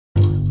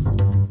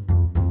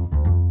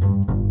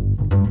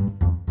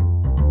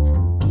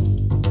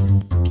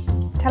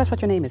tell us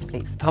what your name is,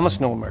 please? Thomas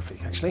Noel Murphy,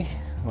 actually.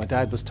 My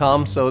dad was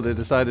Tom, so they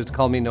decided to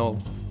call me Noel.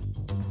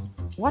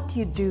 What do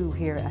you do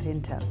here at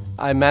Intel?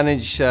 I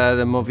manage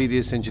the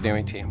Movidius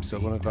engineering team, so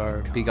one of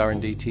our big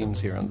R&D teams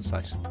here on the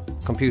site.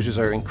 Computers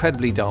are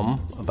incredibly dumb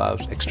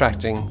about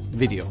extracting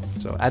video,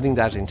 so adding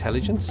that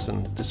intelligence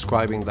and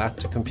describing that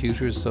to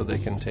computers so they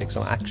can take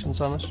some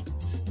actions on it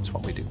is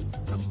what we do.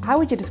 How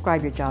would you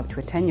describe your job to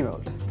a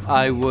 10-year-old?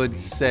 I would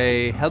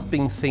say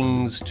helping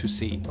things to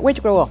see. Where'd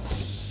you grow up?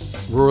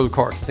 Rural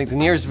Cork. I think the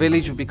nearest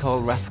village would be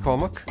called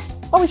Rathcormac.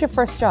 What was your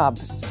first job?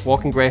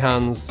 Walking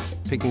greyhounds,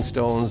 picking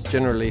stones,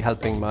 generally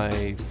helping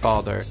my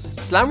father.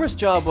 Glamorous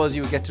job was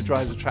you would get to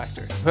drive the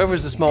tractor.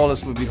 Whoever's the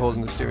smallest would be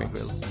holding the steering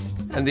wheel.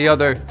 And the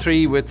other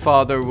three with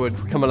father would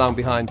come along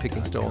behind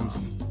picking stones.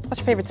 What's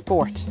your favourite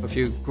sport? If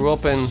you grew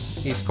up in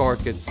East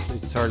Cork,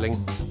 it's hurling.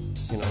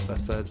 You know,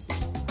 that's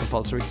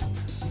compulsory.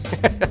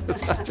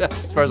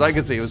 As far as I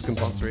can see, it was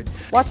compulsory.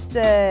 What's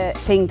the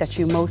thing that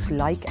you most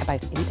like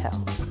about Intel?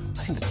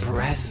 I think the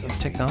breadth of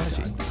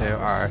technology. There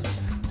are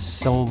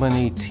so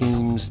many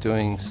teams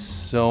doing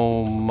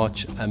so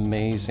much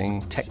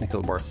amazing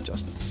technical work.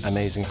 Just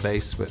amazing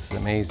place with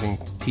amazing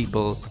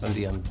people and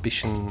the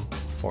ambition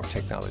for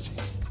technology.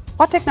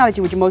 What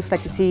technology would you most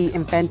like to see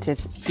invented?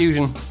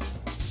 Fusion.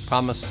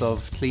 Promise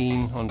of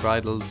clean,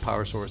 unbridled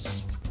power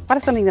source. What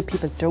is something that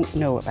people don't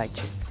know about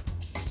you?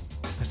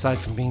 Aside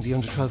from being the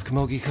under-12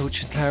 camogie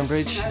coach at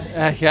Clarenbridge.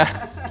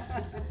 Yeah.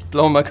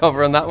 Blowing my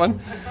cover on that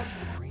one.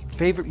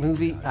 Favourite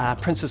movie?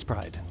 Princess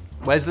Bride.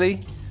 Wesley,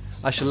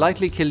 I shall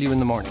lightly kill you in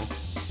the morning,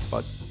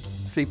 but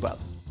sleep well.